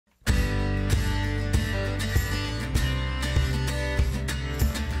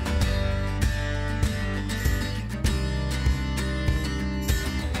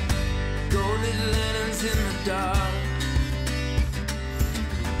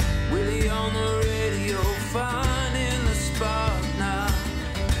Country on the radio, finding the spark now.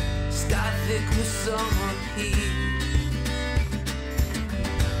 Sky thick with summer heat.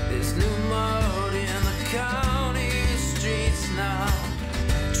 There's new mud in the county streets now.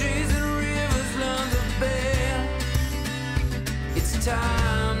 Trees and rivers learn to bear. It's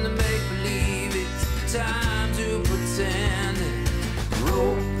time to make believe. It's time to pretend.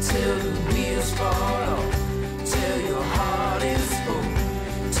 Roll till the wheels fall off. Till your heart is full.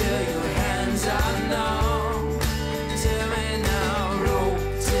 Till your hands are numb. Tell me now. Roll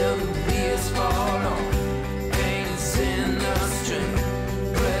till the wheels fall off. Pain is in the string.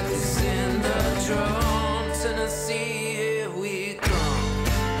 Breath is in the drum. Tennessee, here we come.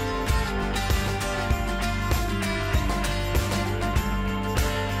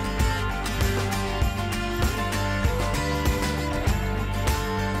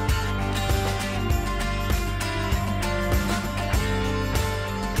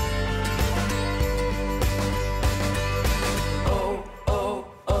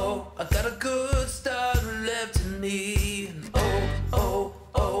 I got a good start left in me. And I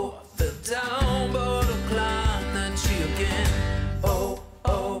fell down but I climbed that tree again.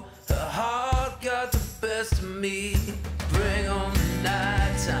 The heart got the best of me. Bring on the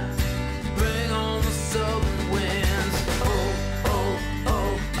nighttime, bring on the southern winds.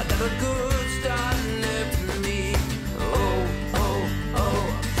 I got a good start left in me. I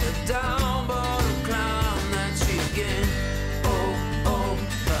fell down but I climbed that tree again.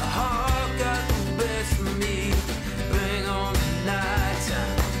 The heart got the best of me. Bring on the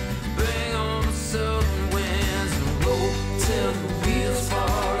nighttime, bring on the southern winds. And roll till the wheels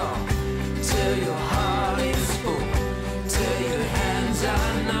fall off. Till your heart is full. Till your hands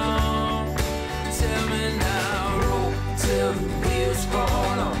are numb. Tell me now. Roll till the wheels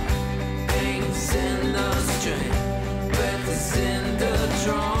fall off. Pain is in the string. Breath is in the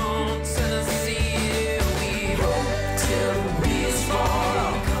drum. Tennessee, here we roll till the wheels fall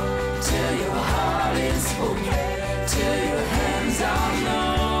off. Till your heart is full. Till your hands are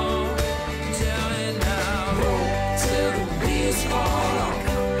numb. Tell me now. Roll till the wheels fall off.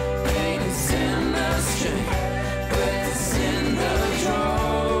 Pain is in the string. Breath is in the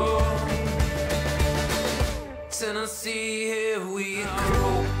drum. Tennessee, here we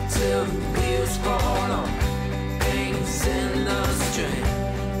roll till the wheels fall off. Pain is in the string.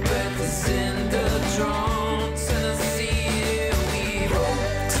 Breath is in the drum. Tennessee, here we roll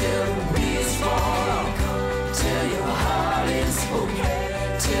till the wheels fall off. Till your heart is full.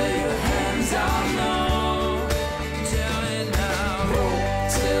 Till your hands are numb. Tell me now. Roll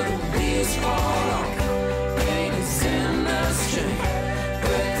till the wheels fall off. Pain is in the string.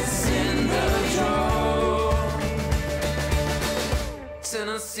 Breath is in the drum.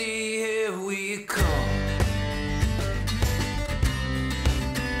 Tennessee, here we come.